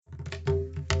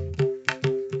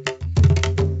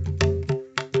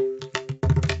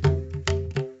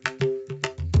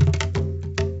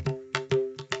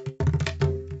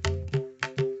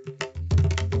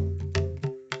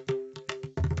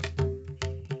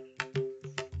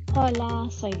Hola,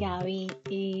 soy Gaby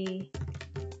y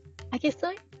aquí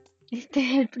estoy. Este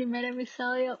es el primer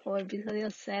episodio o episodio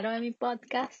cero de mi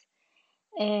podcast.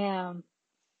 Eh,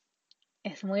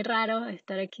 es muy raro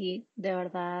estar aquí, de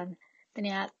verdad.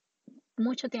 Tenía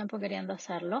mucho tiempo queriendo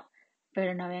hacerlo,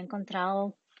 pero no había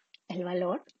encontrado el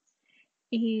valor.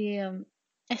 Y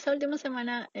esta última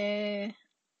semana he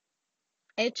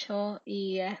hecho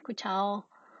y he escuchado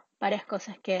varias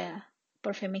cosas que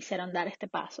por fin me hicieron dar este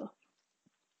paso.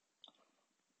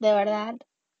 De verdad,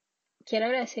 quiero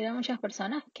agradecer a muchas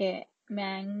personas que me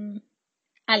han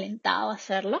alentado a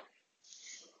hacerlo.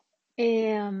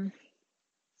 Eh,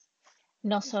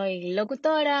 no soy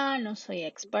locutora, no soy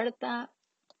experta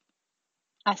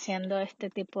haciendo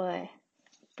este tipo de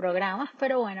programas,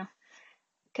 pero bueno,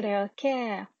 creo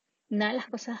que una de las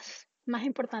cosas más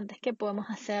importantes que podemos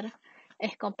hacer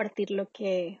es compartir lo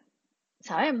que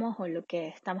sabemos o lo que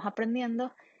estamos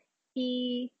aprendiendo,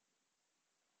 y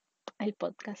el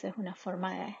podcast es una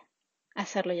forma de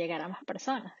hacerlo llegar a más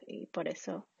personas y por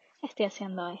eso estoy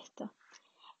haciendo esto.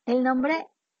 El nombre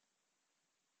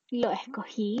lo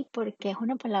escogí porque es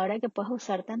una palabra que puedes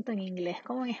usar tanto en inglés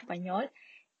como en español,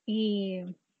 y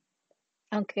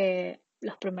aunque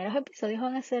los primeros episodios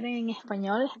van a ser en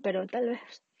español, espero tal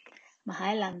vez más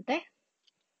adelante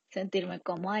sentirme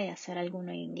cómoda y hacer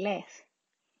alguno en inglés.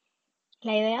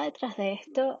 La idea detrás de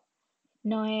esto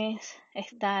no es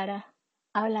estar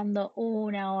hablando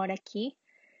una hora aquí,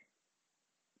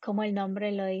 como el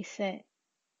nombre lo dice,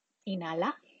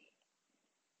 inhala.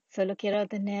 Solo quiero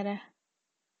tener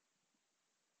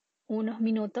unos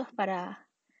minutos para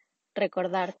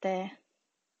recordarte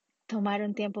tomar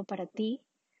un tiempo para ti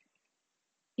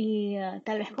y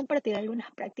tal vez compartir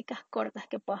algunas prácticas cortas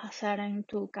que puedas hacer en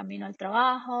tu camino al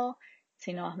trabajo,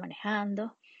 si no vas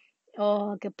manejando,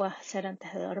 o que puedas hacer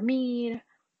antes de dormir,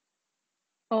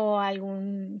 o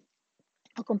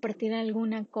o compartir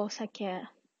alguna cosa que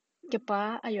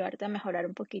pueda ayudarte a mejorar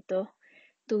un poquito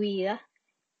tu vida.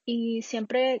 Y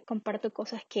siempre comparto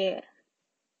cosas que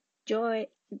yo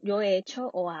he hecho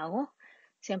o hago,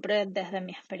 siempre desde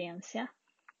mi experiencia.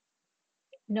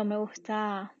 No me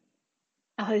gusta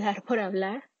hablar por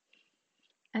hablar,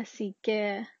 así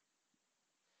que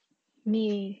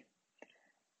mi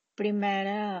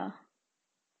primera,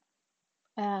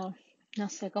 ah, no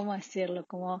sé cómo decirlo,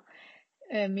 como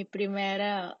mi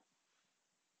primer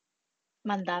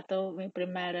mandato, mi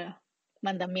primer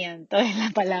mandamiento es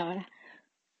la palabra,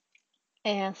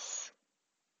 es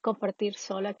compartir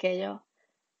solo aquello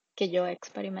que yo he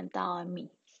experimentado en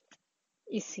mí.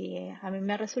 Y si a mí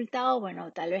me ha resultado,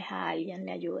 bueno, tal vez a alguien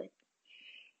le ayude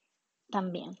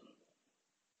también.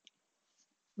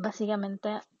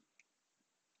 Básicamente,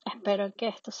 espero que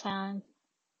estos sean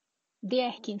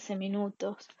 10, 15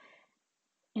 minutos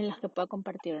en los que pueda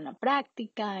compartir una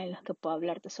práctica, en los que pueda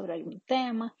hablarte sobre algún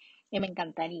tema. Y me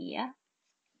encantaría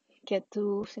que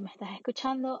tú, si me estás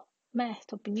escuchando, me des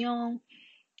tu opinión,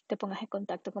 te pongas en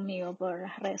contacto conmigo por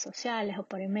las redes sociales o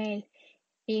por email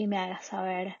y me hagas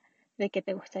saber de qué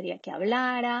te gustaría que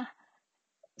hablara.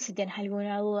 Si tienes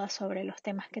alguna duda sobre los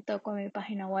temas que toco en mi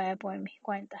página web o en mis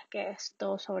cuentas, que es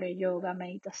todo sobre yoga,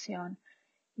 meditación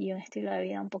y un estilo de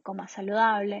vida un poco más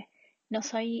saludable. No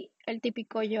soy el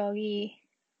típico yogi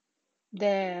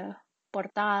de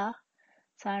portada,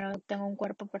 o sea, no tengo un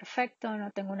cuerpo perfecto,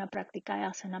 no tengo una práctica de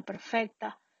asana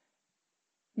perfecta,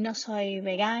 no soy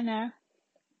vegana,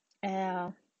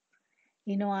 eh,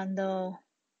 y no ando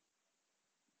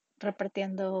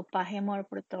repartiendo paz y amor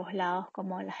por todos lados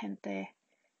como la gente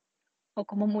o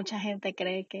como mucha gente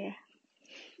cree que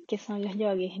son los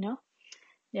yogis, ¿no?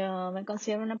 Yo me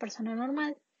considero una persona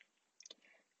normal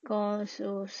con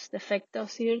sus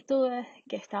defectos y virtudes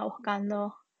que está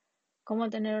buscando cómo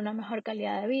tener una mejor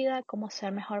calidad de vida, cómo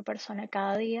ser mejor persona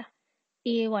cada día.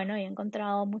 Y bueno, he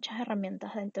encontrado muchas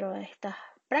herramientas dentro de estas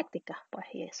prácticas, pues,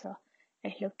 y eso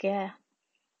es lo que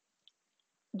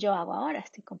yo hago ahora,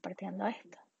 estoy compartiendo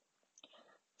esto.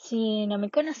 Si no me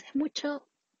conoces mucho,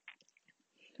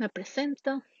 me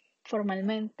presento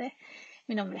formalmente.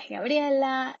 Mi nombre es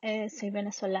Gabriela, soy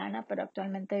venezolana, pero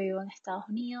actualmente vivo en Estados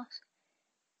Unidos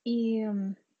y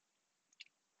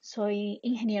soy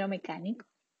ingeniero mecánico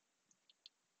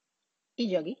y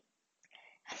yogi.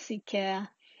 Así que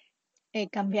he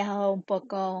cambiado un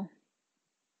poco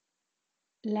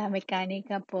la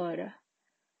mecánica por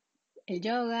el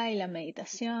yoga y la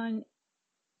meditación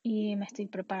y me estoy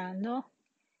preparando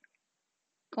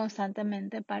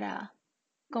constantemente para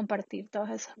compartir todos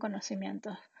esos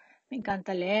conocimientos. Me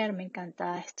encanta leer, me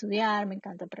encanta estudiar, me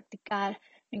encanta practicar,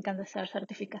 me encanta hacer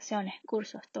certificaciones,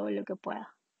 cursos, todo lo que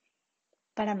pueda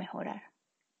para mejorar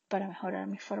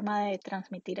mi forma de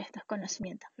transmitir estos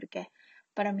conocimientos, porque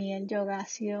para mí el yoga ha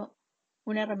sido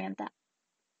una herramienta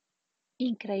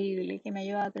increíble que me ha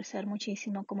ayudado a crecer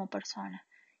muchísimo como persona.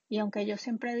 Y aunque yo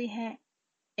siempre dije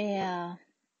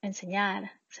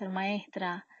enseñar, ser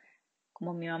maestra,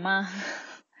 como mi mamá,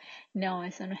 no,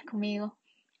 eso no es conmigo.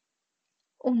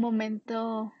 Un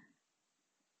momento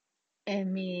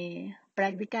en mi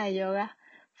práctica de yoga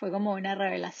fue como una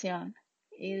revelación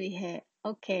y dije,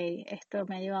 ok, esto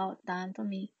me ha ayudado tanto a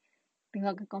mí,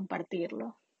 tengo que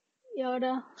compartirlo. Y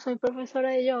ahora soy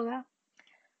profesora de yoga,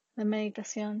 de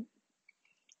meditación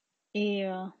y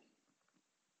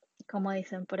como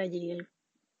dicen por allí,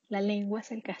 la lengua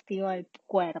es el castigo del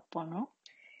cuerpo, ¿no?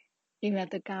 Y me ha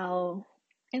tocado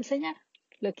enseñar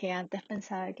lo que antes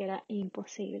pensaba que era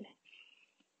imposible.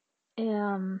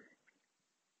 Em,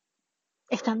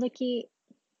 Estando aquí,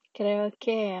 creo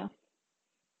que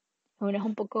uno es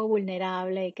un poco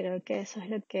vulnerable y creo que eso es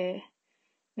lo que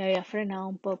me había frenado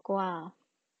un poco a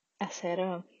hacer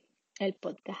el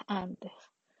podcast antes.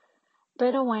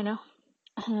 Pero bueno,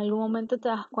 en algún momento te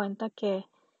das cuenta que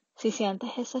si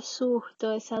sientes ese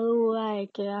susto, esa duda de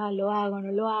que lo hago,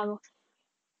 no lo hago,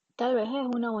 tal vez es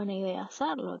una buena idea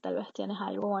hacerlo, tal vez tienes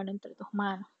algo bueno entre tus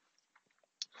manos.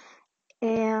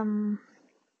 Em,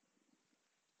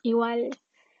 Igual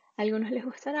a algunos les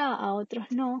gustará, a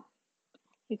otros no,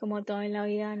 y como todo en la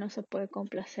vida no se puede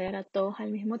complacer a todos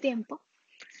al mismo tiempo.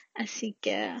 Así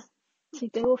que si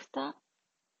te gusta,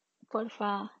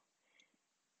 porfa,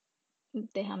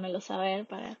 déjamelo saber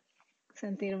para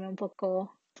sentirme un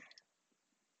poco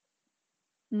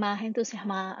más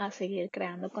entusiasmada a seguir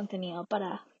creando contenido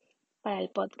para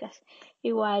el podcast.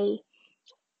 Igual,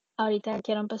 ahorita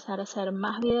quiero empezar a hacer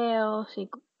más videos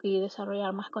y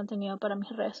desarrollar más contenido para mis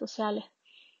redes sociales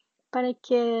para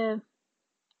que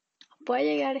pueda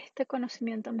llegar este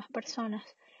conocimiento a más personas.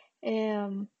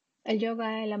 El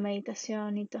yoga, la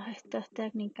meditación y todas estas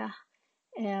técnicas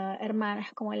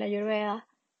hermanas como el Ayurveda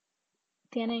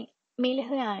tienen miles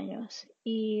de años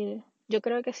y yo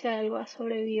creo que si algo ha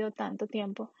sobrevivido tanto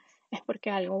tiempo es porque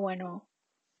algo bueno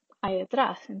hay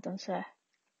detrás. Entonces,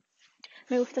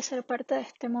 me gusta ser parte de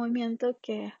este movimiento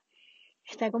que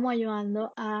está como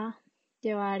ayudando a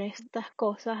llevar estas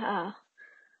cosas a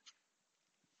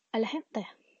la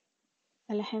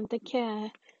gente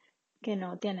que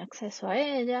no tiene acceso a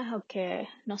ellas o que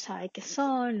no sabe qué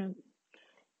son. O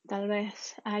tal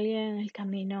vez alguien en el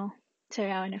camino se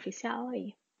vea beneficiado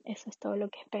y eso es todo lo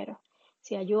que espero.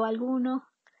 Si ayudo a alguno,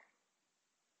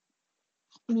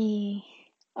 mi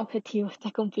objetivo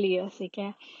está cumplido, así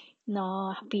que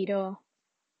no aspiro a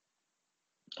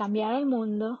cambiar el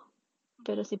mundo,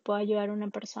 pero si puedo ayudar a una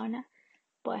persona,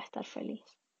 puedo estar feliz.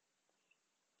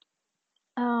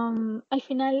 Al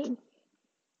final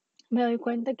me doy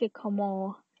cuenta que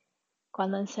como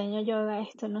cuando enseño yoga,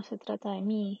 esto no se trata de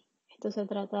mí, esto se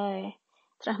trata de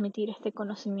transmitir este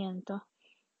conocimiento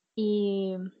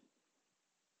y,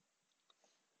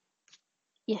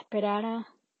 y esperar a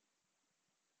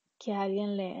que a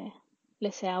alguien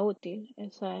le sea útil.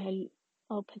 Eso es el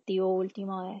objetivo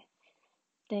último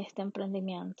de este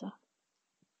emprendimiento.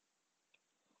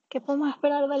 ¿Qué podemos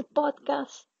esperar del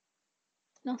podcast?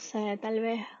 No sé, tal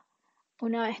vez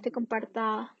una vez te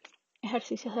comparta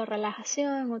ejercicios de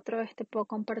relajación, otra vez te puedo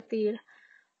compartir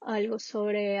algo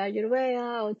sobre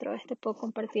Ayurveda, otra vez te puedo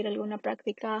compartir alguna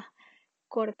práctica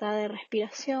corta de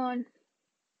respiración.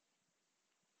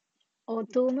 O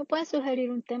tú me puedes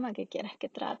sugerir un tema que quieras que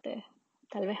trate.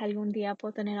 Tal vez algún día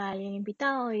puedo tener a alguien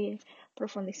invitado y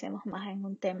profundicemos más en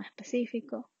un tema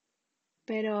específico.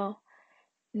 Pero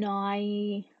no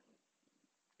hay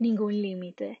ningún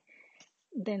límite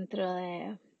dentro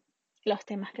de los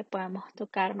temas que podamos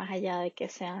tocar más allá de que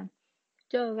sean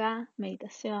yoga,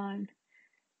 meditación,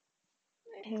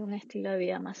 es un estilo de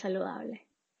vida más saludable.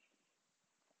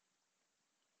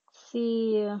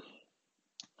 Si,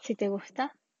 si te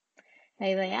gusta la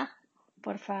idea,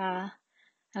 porfa,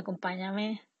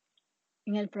 acompáñame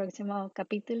en el próximo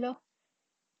capítulo.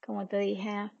 Como te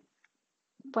dije,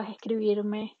 puedes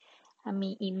escribirme a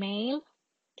mi email,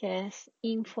 que es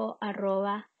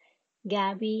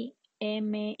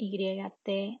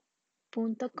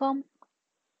info@gabymyt.com,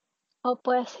 o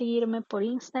puedes seguirme por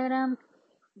Instagram,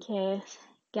 que es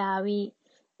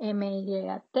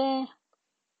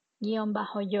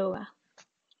gabymyt_yoga.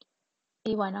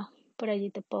 Y bueno, por allí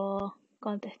te puedo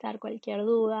contestar cualquier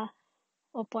duda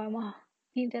o podemos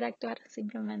interactuar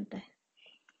simplemente.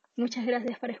 Muchas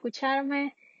gracias por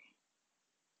escucharme.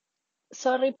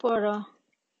 Sorry por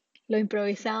lo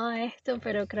improvisado de esto,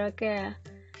 pero creo que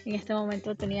en este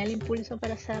momento tenía el impulso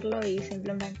para hacerlo y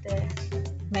simplemente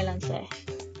me lancé.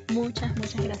 Muchas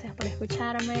gracias por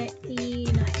escucharme y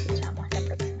nos escuchamos.